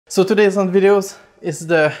So today's on videos is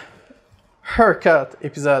the haircut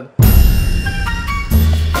episode.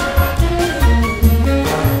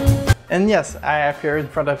 And yes, I have here in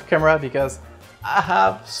front of camera because I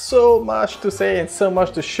have so much to say and so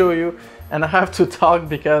much to show you, and I have to talk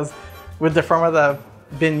because with the format that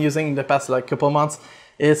I've been using in the past couple months,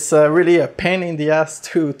 it's really a pain in the ass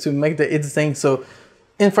to make the editing. So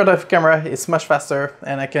in front of camera, it's much faster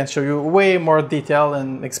and I can show you way more detail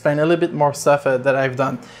and explain a little bit more stuff that I've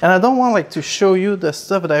done. And I don't want to show you the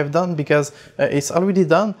stuff that I've done because it's already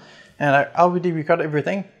done and I already recorded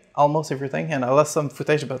everything, almost everything, and I lost some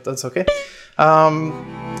footage, but that's okay.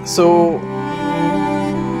 So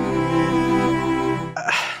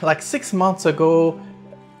like 6 months ago,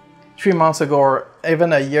 3 months ago, or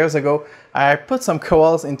even a years ago, I put some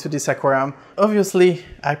koalas into this aquarium. Obviously,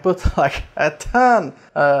 I put like a ton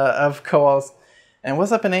of koalas, and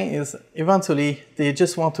what's happening is eventually they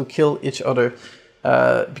just want to kill each other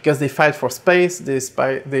because they fight for space, they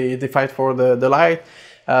fight for the light.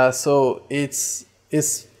 So it's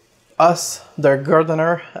us, the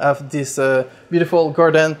gardener of this beautiful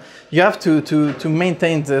garden. You have to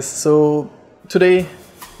maintain this. So today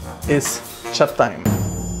is chat time.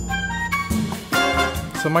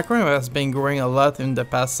 So my aquarium has been growing a lot in the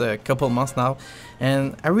past couple months now,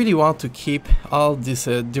 and I really want to keep all this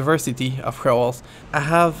diversity of corals. I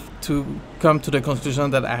have to come to the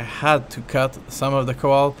conclusion that I had to cut some of the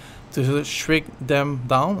coral to shrink them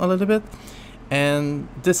down a little bit, and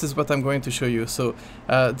this is what I'm going to show you. So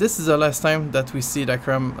this is the last time that we see the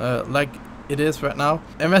aquarium like it is right now.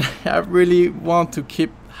 I mean, I really want to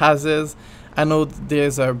keep as is. I know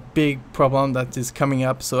there's a big problem that is coming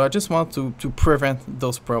up, so I just want to prevent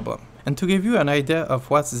those problems. And to give you an idea of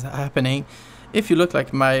what is happening, if you look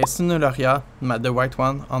like my Splendor, the white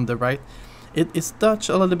one on the right, it is touched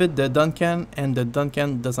a little bit the Duncan, and the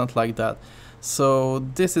Duncan doesn't like that. So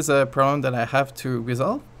this is a problem that I have to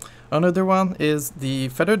resolve. Another one is the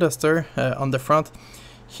feather duster on the front.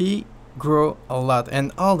 He grow a lot,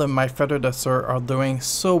 and all of my feather duster are doing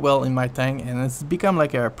so well in my tank, and it's become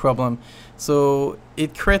like a problem. So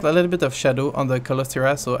it creates a little bit of shadow on the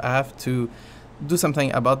𝗙.𝗤, so I have to do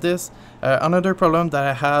something about this. Another problem that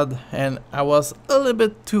I had, and I was a little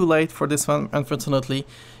bit too late for this one unfortunately,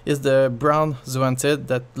 is the brown zoanthids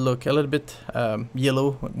that look a little bit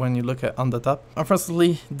yellow when you look on the top.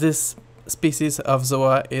 Unfortunately, this species of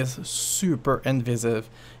zoa is super invasive.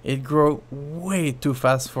 It grows way too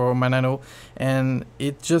fast for my nano, and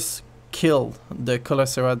it just killed the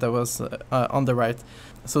𝗙.𝗤 that was on the right.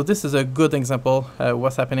 So this is a good example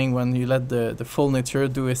what's happening when you let the full nature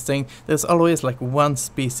do its thing. There's always like one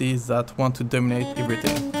species that want to dominate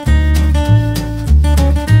everything.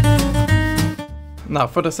 Now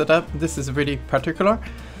for the setup, this is really particular.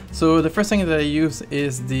 So the first thing that I use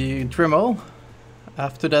is the Dremel.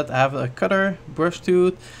 After that, I have a cutter, brush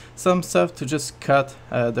tooth, some stuff to just cut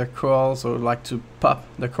the corals, or like to pop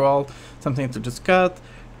the coral, something to just cut,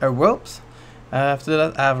 ropes. After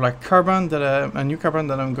that, I have like carbon, a new carbon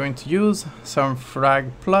that I'm going to use, some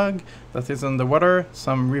frag plug that is on the water,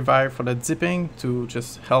 some revive for the zipping to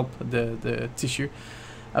just help the tissue.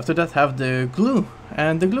 After that, I have the glue,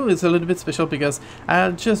 and the glue is a little bit special because I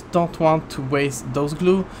just don't want to waste those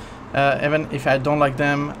glue. Even if I don't like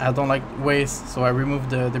them, I don't like waste, so I remove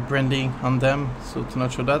the branding on them, so to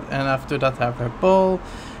not show that. And after that, I have a bowl,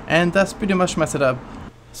 and that's pretty much my setup.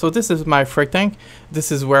 So this is my frag tank. This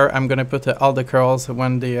is where I'm gonna put all the corals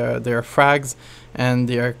when they're frags and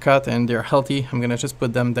they are cut and they're healthy. I'm gonna just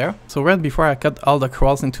put them there. So right before I cut all the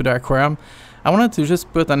corals into the aquarium, I wanted to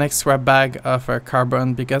just put an extra bag of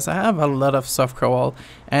carbon because I have a lot of soft coral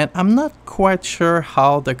and I'm not quite sure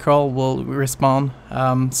how the coral will respond.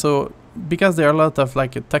 So because there are a lot of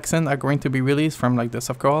toxin are going to be released from the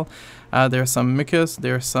soft coral, there's some mucus,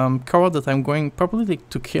 there's some coral that I'm going probably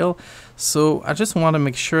to kill. So I just want to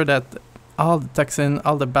make sure that all the toxin,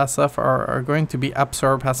 all the bad stuff are going to be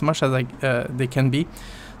absorbed as much as they can be.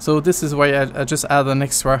 So this is why I just add an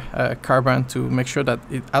extra carbon to make sure that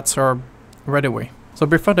it absorbs right away. So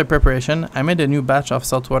before the preparation, I made a new batch of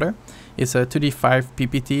salt water. It's a 35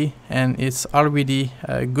 ppt and it's already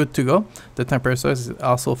good to go. The temperature is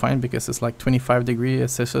also fine because it's like 25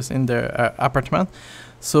 degrees Celsius in the apartment.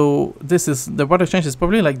 So this is the water change is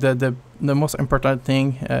probably like the most important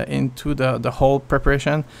thing into the whole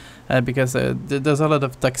preparation because there's a lot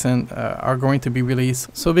of toxin are going to be released.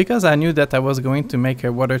 So because I knew that I was going to make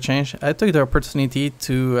a water change, I took the opportunity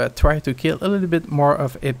to try to kill a little bit more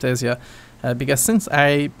of 𝗙.𝗤. Because since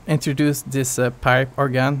I introduced this pipe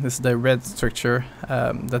organ, this is the red structure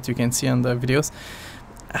that you can see on the videos,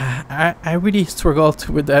 I really struggled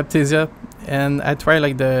with the 𝗙.𝗤, and I tried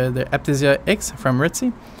like the 𝗙.𝗤 X from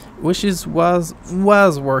REEF, which was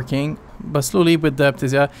working, but slowly with the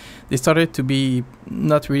𝗙.𝗔, they started to be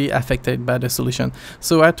not really affected by the solution.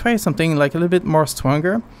 So I tried something like a little bit more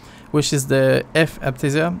stronger, which is the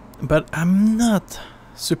𝗙.𝗔, but I'm not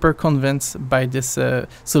super convinced by this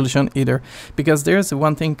solution either, because there's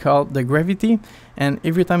one thing called the gravity, and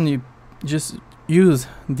every time you just use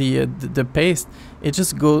the paste, it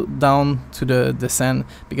just go down to the sand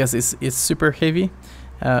because it's super heavy.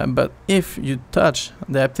 But if you touch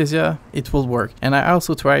the 𝗙.𝗔, it will work. And I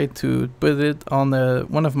also tried to put it on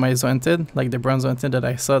one of my zoanthid, like the brown zoanthid that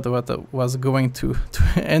I thought was going to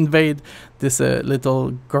invade this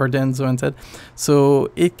little garden zoanthid.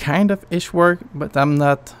 So it kind of ish worked, but I'm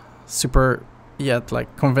not super yet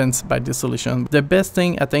like convinced by this solution. The best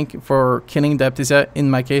thing I think for killing the 𝗙.𝗔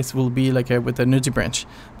in my case will be like with a nudie branch,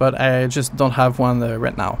 but I just don't have one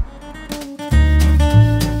right now.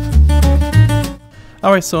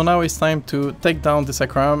 Alright, so now it's time to take down this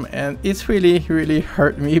aquarium, and it's really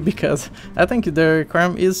hurt me because I think the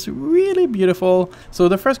aquarium is really beautiful. So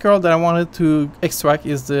the first coral that I wanted to extract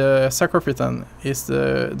is the Sarcophyton. It's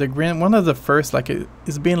the green, one of the first, like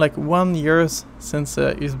it's been like 1 year since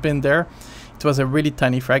it's been there. It was a really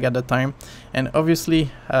tiny frag at the time, and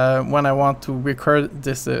obviously when I want to record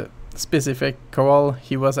this specific coral,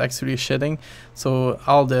 he was actually shedding, so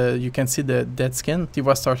you can see the dead skin. He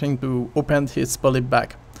was starting to open his polyp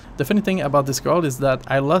back. The funny thing about this coral is that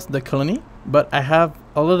I lost the colony, but I have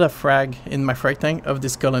a lot of frag in my frag tank of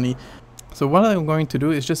this colony. So what I'm going to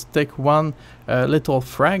do is just take one little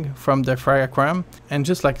frag from the frag aquarium and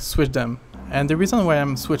just like switch them. And the reason why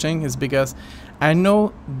I'm switching is because I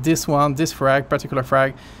know this particular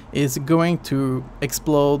frag is going to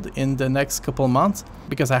explode in the next couple months,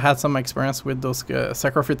 because I had some experience with those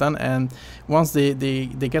Sarcophyton, and once they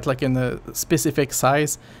get like in a specific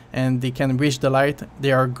size and they can reach the light,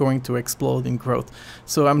 they are going to explode in growth.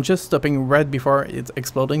 So I'm just stopping right before it's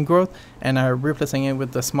exploding growth, and I'm replacing it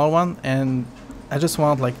with the small one, and I just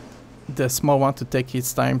want like the small one to take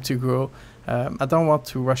its time to grow. I don't want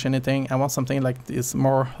to rush anything. I want something like this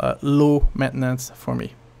more low maintenance for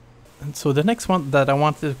me. And so the next one that I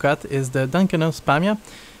wanted to cut is the Duncanus.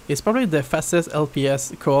 It's probably the fastest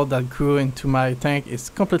LPS coral that grew into my tank. It's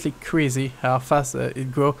completely crazy how fast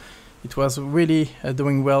it grew. It was really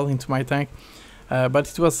doing well into my tank,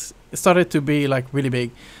 but it started to be like really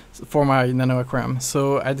big for my nano aquarium.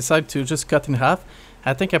 So I decided to just cut in half.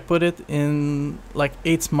 I think I put it in like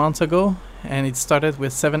 8 months ago, and it started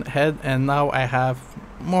with 7 head, and now I have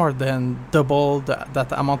more than double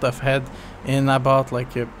that amount of head in about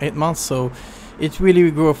like 8 months. So it really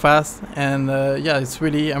grew fast, and yeah,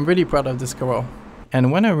 I'm really proud of this coral.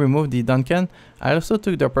 And when I removed the Duncan, I also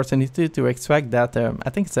took the opportunity to extract that I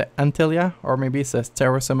think it's an Antilia, or maybe it's a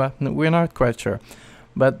Sterosoma, we're not quite sure.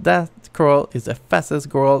 But that coral is the fastest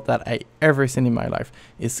coral that I ever seen in my life.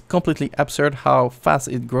 It's completely absurd how fast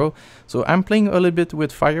it grows. So I'm playing a little bit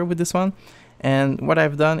with fire with this one. And what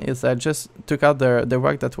I've done is I just took out the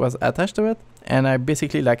rock that was attached to it, and I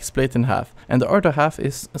basically like split in half. And the other half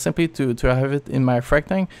is simply to have it in my frag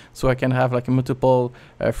tank, so I can have like a multiple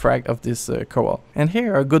frag of this coral. And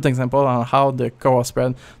here are a good example on how the coral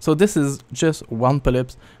spread. So this is just one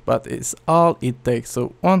polyp, but it's all it takes.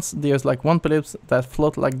 So once there's like one polyp that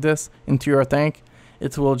float like this into your tank,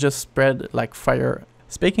 it will just spread like fire.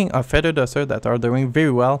 Speaking of feather duster that are doing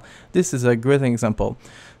very well, this is a great example.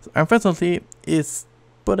 So unfortunately, it's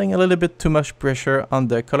putting a little bit too much pressure on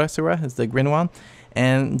the Colostera, it's the green one,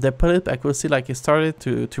 and the polyp I could see like it started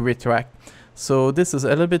to retract. So this is a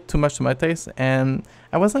little bit too much to my taste, and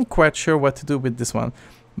I wasn't quite sure what to do with this one.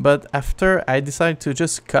 But after I decided to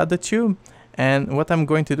just cut the tube, and what I'm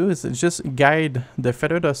going to do is just guide the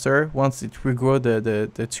feather duster once it regrow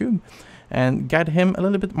the tube, and guide him a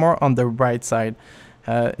little bit more on the right side.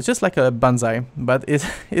 It's just like a bonsai, but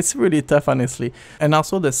it's really tough, honestly. And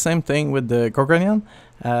also the same thing with the Gorgonian.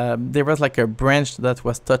 There was like a branch that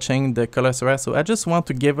was touching the Colostera, so I just want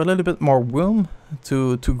to give a little bit more room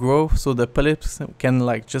to grow, so the polyps can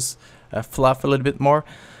like just fluff a little bit more.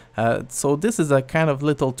 So this is a kind of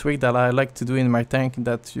little trick that I like to do in my tank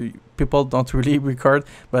that people don't really record,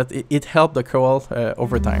 but it helped the coral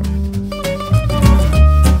over time.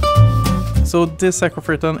 So this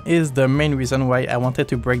Sarcophyton is the main reason why I wanted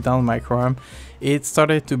to break down my aquarium. It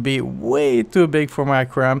started to be way too big for my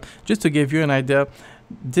aquarium. Just to give you an idea,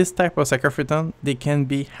 this type of Sarcophyton, they can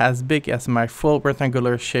be as big as my full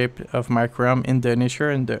rectangular shape of my aquarium in the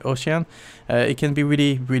nature, in the ocean. It can be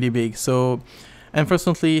really big. So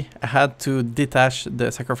unfortunately, I had to detach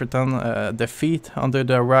the Sarcophyton, the feet under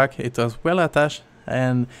the rock. It was well attached,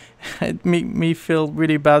 and it made me feel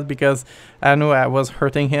really bad because I know I was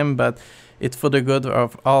hurting him, but it's for the good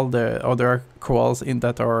of all the other corals in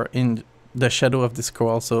that are in the shadow of this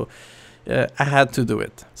coral. So I had to do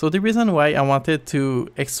it. So the reason why I wanted to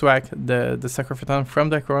extract the Sarcophyton from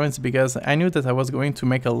the aquarium is because I knew that I was going to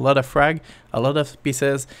make a lot of frag, a lot of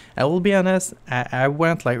pieces. I will be honest, I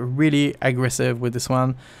went like really aggressive with this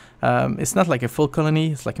one. It's not like a full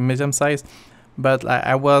colony, it's like a medium size, but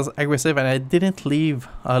I was aggressive and I didn't leave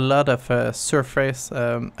a lot of surface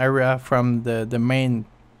area from the main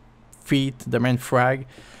feet, the main frag.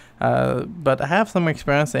 But I have some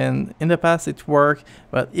experience, and in the past it worked,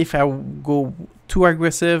 but if I go too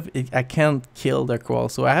aggressive, I can't kill the coral,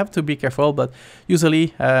 so I have to be careful. But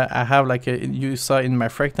usually I have, like you saw in my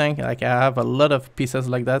frag tank, like I have a lot of pieces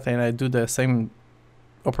like that, and I do the same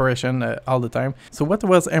operation all the time. So what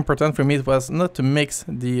was important for me was not to mix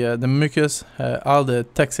the mucus, all the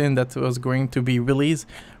toxin that was going to be released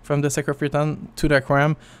from the Sarcophyton to the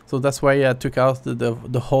aquarium. So that's why I took out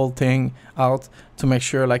the whole thing out, to make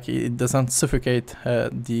sure like it doesn't suffocate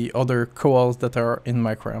the other corals that are in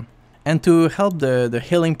my aquarium. And to help the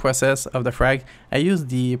healing process of the frag, I use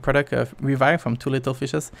the product of Revive from Two Little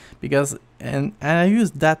Fishes, because and I use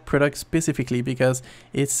that product specifically because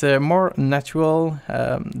it's more natural,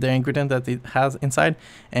 the ingredient that it has inside,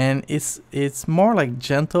 and it's more like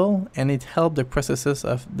gentle, and it helps the processes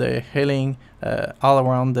of the healing all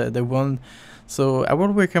around the wound. So I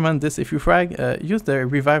would recommend this if you frag. Use the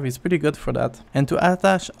Revive, it's pretty good for that. And to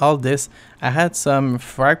attach all this, I had some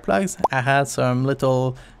frag plugs, I had some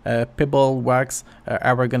little pebble wax,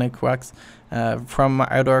 organic wax from my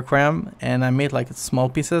outdoor aquarium, and I made like small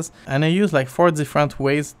pieces, and I used like 4 different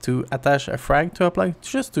ways to attach a frag to a plug,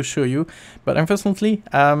 just to show you. But unfortunately,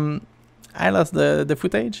 I lost the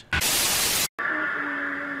footage.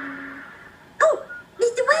 Oh,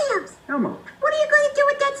 Mr. Williams! Elmo. What are you going to do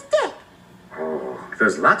with that stick? Oh,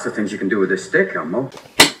 there's lots of things you can do with this stick, Elmo.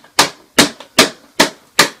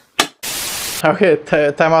 Okay,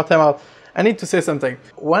 time out. I need to say something.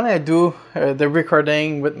 When I do the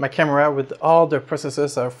recording with my camera, with all the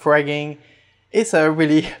processes of fragging, it's a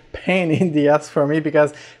really pain in the ass for me,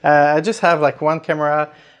 because I just have like one camera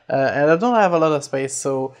and I don't have a lot of space.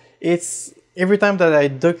 So it's every time that I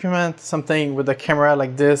document something with a camera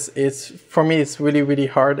like this, for me it's really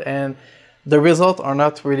hard, and the results are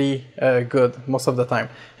not really good most of the time.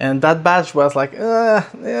 And that batch was like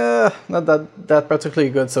not that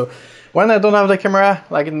particularly good. So when I don't have the camera,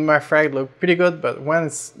 like in my frag look pretty good, but when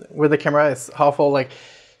it's with the camera, it's awful. Like,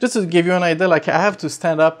 just to give you an idea, like I have to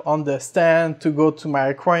stand up on the stand to go to my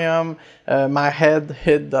aquarium. My head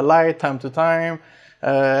hit the light time to time.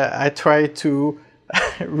 I try to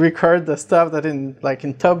record the stuff that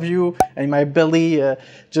in top view, and my belly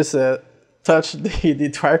just touch the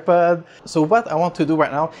tripod. So what I want to do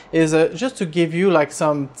right now is just to give you like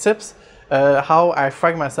some tips how I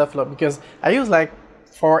frag myself up, because I use like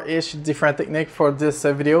 4-ish different technique for this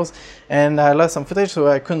videos, and I lost some footage, so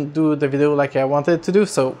I couldn't do the video like I wanted to do,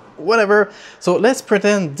 so whatever. So let's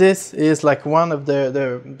pretend this is like one of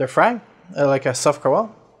the frag, like a soft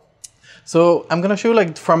coral. So I'm gonna show you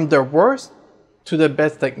like from the worst to the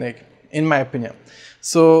best technique, in my opinion.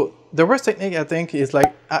 So the worst technique, I think, is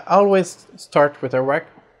like I always start with a rack,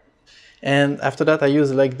 and after that I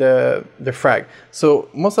use like the frag. So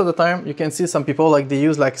most of the time you can see some people like they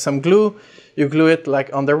use like some glue. You glue it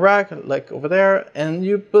like on the rack, like over there, and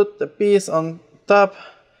you put the piece on top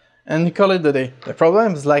and you call it the day. The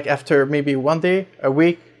problem is like after maybe 1 day, a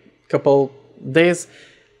week, couple days,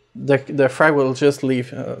 the frag will just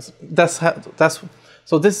leave.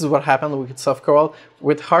 So this is what happened with soft coral.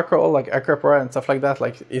 With hard coral like Aqua and stuff like that,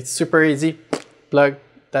 like it's super easy, plug,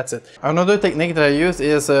 that's it. Another technique that I use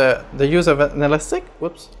is the use of an elastic,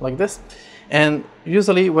 whoops, like this. And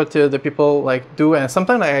usually what the people like do, and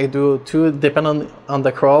sometimes I do too, depending on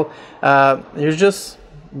the coral, you just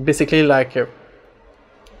basically like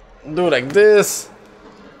do like this.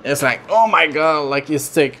 It's like, oh my god, like you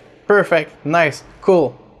stick, perfect, nice,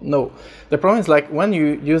 cool. No, the problem is like when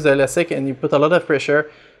you use the elastic and you put a lot of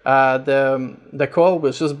pressure, the coral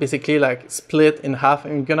will just basically like split in half,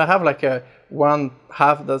 and you're gonna have like a one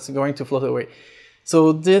half that's going to float away.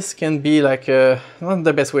 So this can be like not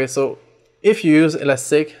the best way. So if you use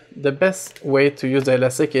elastic, the best way to use the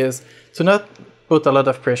elastic is to not put a lot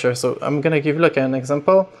of pressure. So I'm gonna give you like an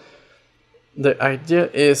example. The idea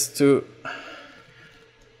is to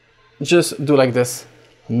just do like this,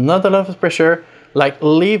 not a lot of pressure, like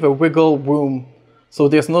leave a wiggle room. So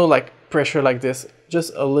there's no like pressure like this,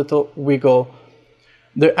 just a little wiggle.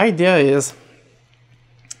 The idea is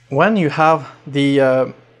when you have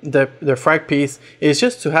the frag piece, is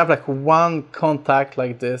just to have like one contact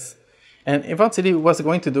like this. And eventually what's it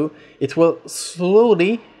going to do, it will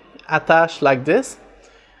slowly attach like this,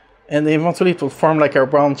 and eventually it will form like a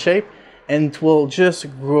round shape, and it will just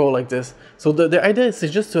grow like this. So the idea is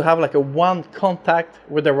just to have like a one contact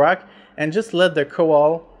with the rock and just let the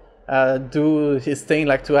coral do his thing,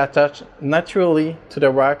 like to attach naturally to the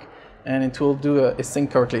rock, and it will do his thing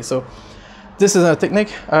correctly. So this is a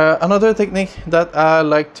technique. Another technique that I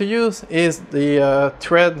like to use is the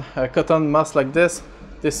thread cotton moss like this.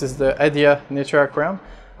 This is the AIO Nature Aquarium.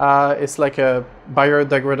 It's like a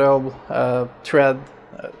biodegradable thread.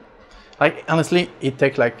 Like honestly, it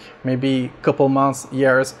takes like maybe a couple months,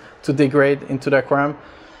 years to degrade into the aquarium.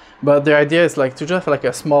 But the idea is like to just have like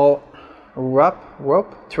a small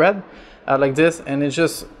rope thread like this, and it's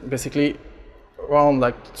just basically around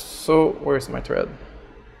like so. Where's my thread?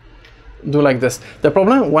 Do like this. The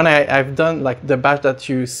problem when I've done like the batch that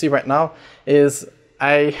you see right now is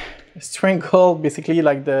I strangle basically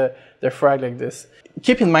like the frag like this.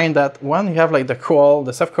 Keep in mind that when you have like the coral,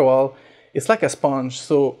 the soft coral, it's like a sponge.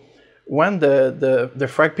 So when the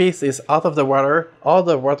frag piece is out of the water, all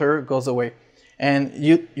the water goes away, and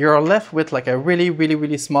you're left with like a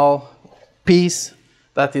really small piece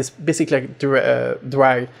that is basically like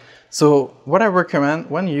dry. So what I recommend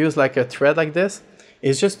when you use like a thread like this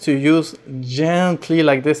is just to use gently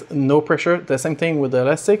like this, no pressure. The same thing with the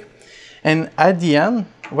elastic. And at the end,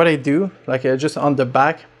 what I do, like just on the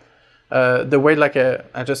back, the way like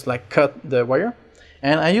I just like cut the wire,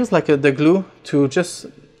 and I use like the glue to just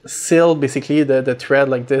seal basically the thread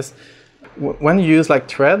like this. When you use like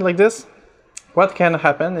thread like this, what can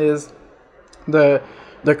happen is the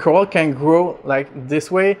coral can grow like this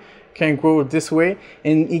way, can grow this way,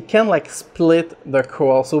 and it can like split the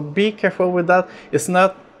coral. So be careful with that. It's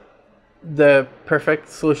not the perfect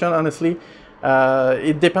solution, honestly.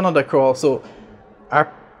 It depends on the coral. So I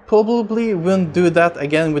probably wouldn't do that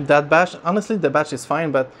again with that batch. Honestly, the batch is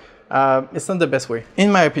fine, but it's not the best way.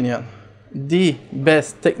 In my opinion, the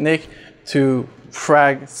best technique to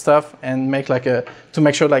frag stuff and make like to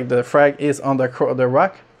make sure like the frag is on the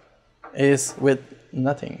rock is with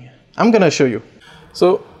nothing. I'm gonna show you.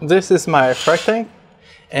 So this is my frag tank,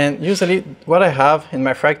 and usually what I have in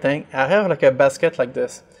my frag tank, I have like a basket like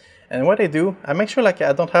this. And what I do, I make sure like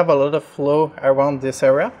I don't have a lot of flow around this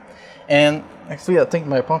area. And actually I think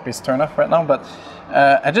my pump is turned off right now, but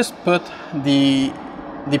I just put the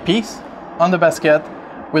piece on the basket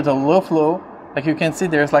with a low flow. Like you can see,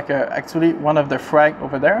 there's like actually one of the frag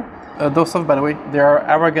over there. Those stuff, by the way, they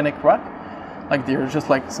are organic rock. Like they're just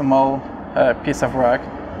like small piece of rock,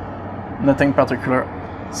 nothing particular.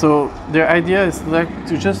 So the idea is like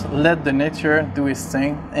to just let the nature do its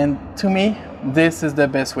thing, and to me this is the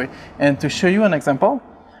best way. And to show you an example,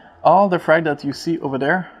 all the frag that you see over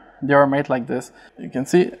there, they are made like this. You can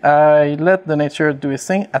see I let the nature do its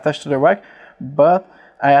thing, attached to the rock, but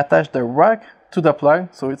I attach the rock to the plug,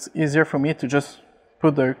 so it's easier for me to just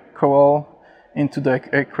put the coral into the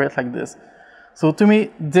crate like this. So to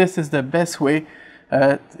me, this is the best way,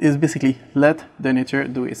 is basically let the nature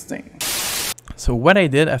do its thing. So what I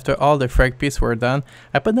did after all the frag pieces were done,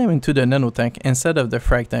 I put them into the nano tank instead of the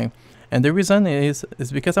frag tank. And the reason is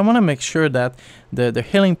because I want to make sure that the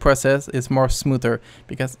healing process is more smoother.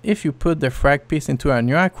 Because if you put the frag piece into a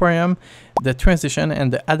new aquarium, the transition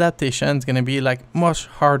and the adaptation is going to be like much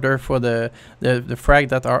harder for the frag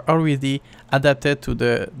that are already adapted to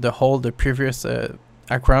the previous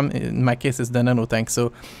aquarium. In my case, is the nano tank.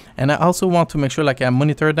 So, and I also want to make sure like I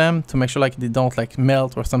monitor them to make sure like they don't like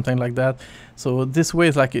melt or something like that. So this way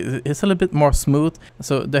is like it's a little bit more smooth.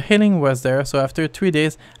 So the healing was there. So after 3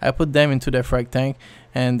 days, I put them into the frag tank,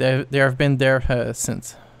 and they have been there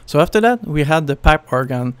since. So after that, we had the pipe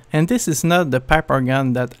organ, and this is not the pipe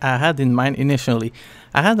organ that I had in mind initially.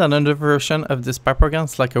 I had another version of this pipe organ.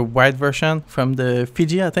 It's like a white version from the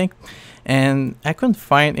Fiji, I think, and I couldn't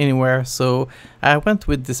find anywhere, so I went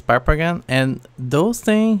with this pipe organ, and those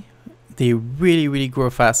things, they really grow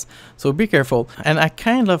fast, so be careful. And I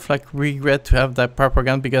kind of like regret to have that pipe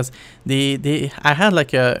organ because I had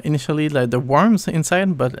like initially like the worms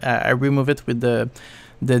inside, but I removed it with the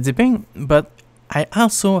dipping. But I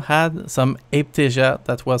also had some Ep.64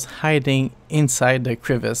 that was hiding inside the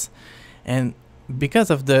crevice, and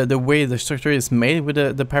because of the way the structure is made with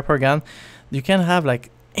the pipe organ, you can have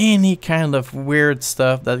like any kind of weird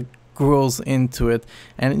stuff that grows into it,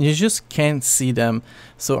 and you just can't see them.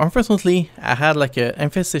 So unfortunately, I had like an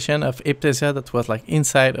infestation of Ep.64 that was like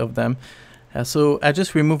inside of them. So I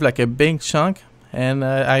just removed like a big chunk, and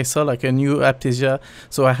I saw like a new Ep.64,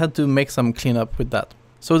 so I had to make some cleanup with that.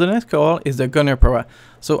 So the next coral is the gunner.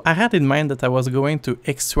 So I had in mind that I was going to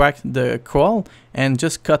extract the coral and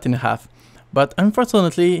just cut in half. But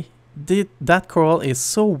unfortunately, that coral is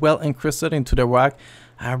so well encrusted into the rock,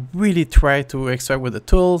 I really tried to extract with the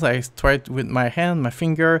tools. I tried with my hand, my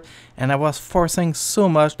finger, and I was forcing so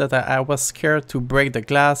much that I was scared to break the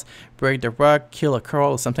glass, break the rock, kill a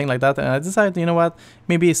coral or something like that. And I decided, you know what,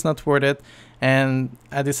 maybe it's not worth it. And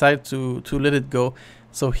I decided to let it go.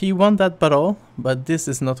 So he won that battle, but this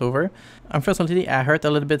is not over. Unfortunately, I hurt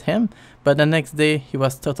a little bit him, but the next day he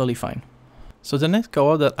was totally fine. So the next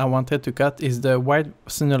coral that I wanted to cut is the white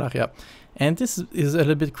Splendor. And this is a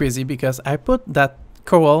little bit crazy because I put that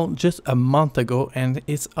coral just a month ago and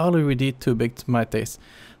it's already too big to my taste.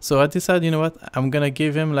 So I decided, you know what, I'm gonna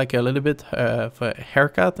give him like a little bit of a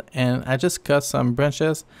haircut, and I just cut some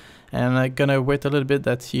branches and I'm gonna wait a little bit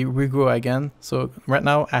that he regrow again. So right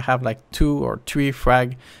now I have like 2 or 3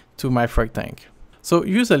 frag to my frag tank. So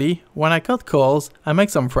usually when I cut corals I make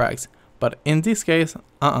some frags, but in this case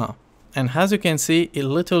and as you can see, it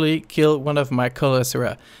literally killed one of my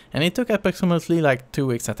𝗙.𝗤, and it took approximately like 2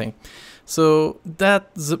 weeks, I think. So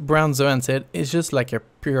that brown zoantid is just like a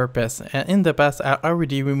pure pest, and in the past I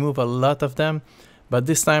already removed a lot of them, but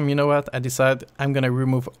this time, you know what, I decided I'm gonna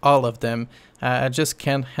remove all of them. I just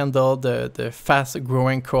can't handle the fast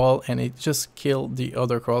growing coral, and it just killed the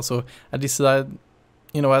other coral. So I decided,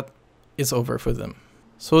 you know what, it's over for them.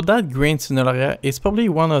 So that green Splendor is probably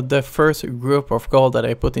one of the first group of coral that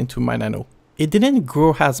I put into my nano. It didn't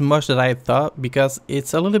grow as much as I thought because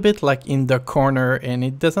it's a little bit like in the corner and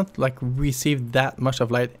it doesn't like receive that much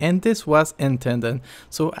of light, and this was intended.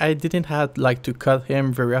 So I didn't have like to cut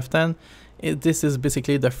him very often. This is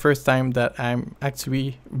basically the first time that I'm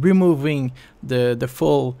actually removing the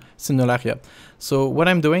full Splendor. So what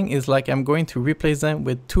I'm doing is like I'm going to replace them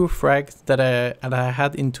with 2 frags that I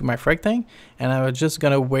had into my frag tank, and I'm just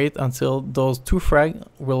gonna wait until those 2 frags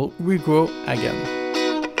will regrow again.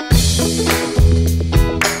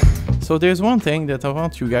 So there's one thing that I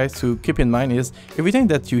want you guys to keep in mind is everything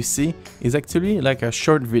that you see is actually like a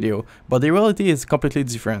short video, but the reality is completely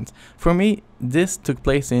different. For me, this took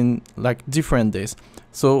place in like different days.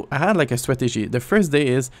 So I had like a strategy. The first day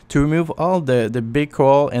is to remove all the big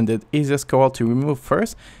coral and the easiest coral to remove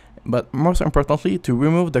first, but most importantly to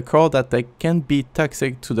remove the coral that they can be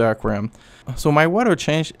toxic to the aquarium. So my water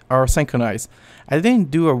change are synchronized. I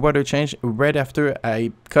didn't do a water change right after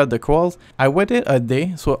I cut the corals. I waited a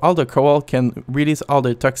day so all the coral can release all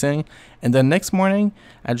the toxin, and the next morning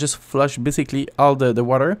I just flush basically all the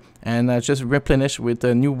water and I just replenish with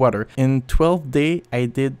the new water. In 12 days I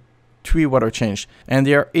did 3 water change, and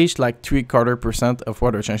they are each like 0.75% of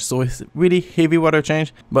water change. So it's really heavy water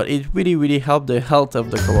change, but it really helped the health of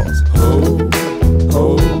the corals.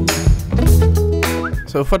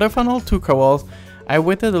 So for the final 2 corals, I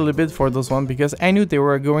waited a little bit for those one because I knew they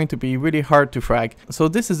were going to be really hard to frag. So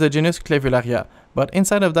this is the genus 𝗙.𝗤, but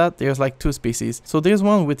inside of that there's like 2 species. So there's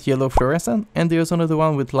one with yellow fluorescent and there's another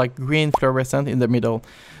one with like green fluorescent in the middle.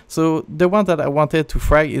 So the one that I wanted to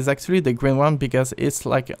frag is actually the green one because it's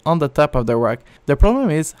like on the top of the rock. The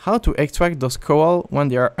problem is how to extract those coral when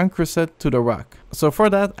they are encrusted to the rock. So for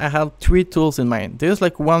that I had 3 tools in mind. There's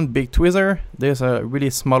like one big tweezer, there's a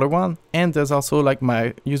really smaller one, and there's also like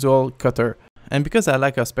my usual cutter. And because I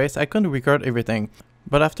lack of space, I couldn't record everything.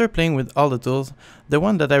 But after playing with all the tools, the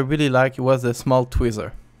one that I really liked was the small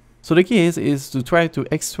tweezer. So the key is to try to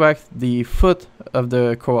extract the foot of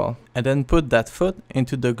the coral and then put that foot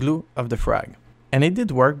into the glue of the frag. And it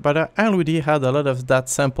did work, but I already had a lot of that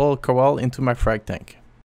sample coral into my frag tank.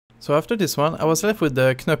 So after this one, I was left with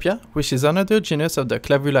the Cnopia, which is another genus of the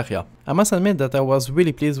𝗙.𝗤. I must admit that I was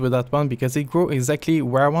really pleased with that one because it grew exactly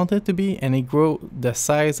where I wanted it to be, and it grew the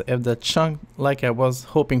size of the chunk like I was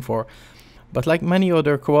hoping for. But like many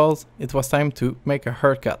other corals, it was time to make a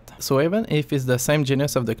haircut. So even if it's the same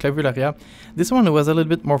genus of the 𝗙.𝗤, this one was a little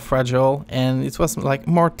bit more fragile and it was like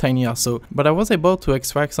more tiny also. But I was able to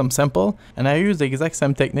extract some sample, and I used the exact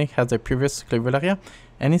same technique as the previous 𝗙.𝗤,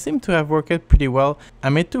 and it seemed to have worked pretty well. I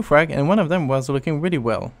made 2 frags and one of them was looking really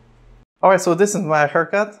well. Alright, so this is my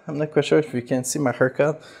haircut. I'm not quite sure if you can see my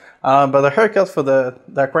haircut, but the haircut for the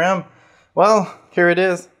aquarium, well, here it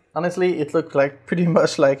is. Honestly, it looked like pretty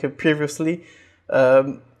much like previously.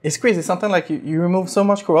 It's crazy, something like you remove so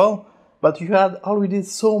much coral, but you had already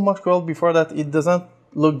so much coral before that it doesn't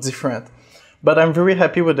look different. But I'm very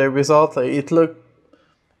happy with the result. It's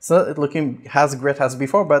not looking as great as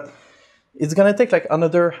before, but it's gonna take like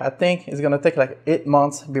another, I think it's gonna take like 8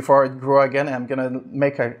 months before it grow again. I'm gonna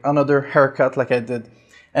make another haircut like I did.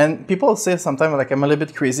 And people say sometimes like I'm a little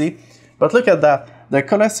bit crazy, but look at that. The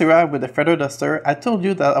𝗙.𝗤 with the feather duster, I told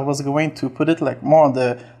you that I was going to put it like more on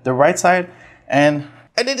the right side, and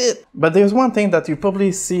I did it. But there's one thing that you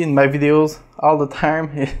probably see in my videos all the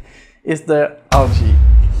time, is the algae.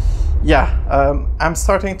 yeah, I'm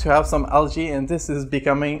starting to have some algae and this is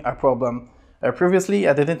becoming a problem. Previously,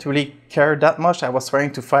 I didn't really care that much. I was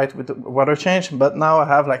trying to fight with the water change, but now I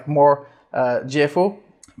have like more GFO,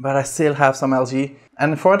 but I still have some algae.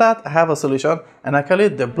 And for that, I have a solution, and I call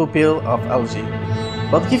it the blue pill of algae.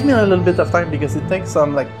 But give me a little bit of time because it takes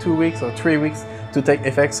some like 2 weeks or 3 weeks to take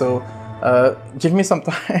effect. So give me some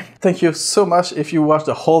time. Thank you so much if you watched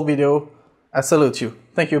the whole video. I salute you.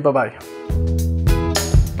 Thank you. Bye-bye.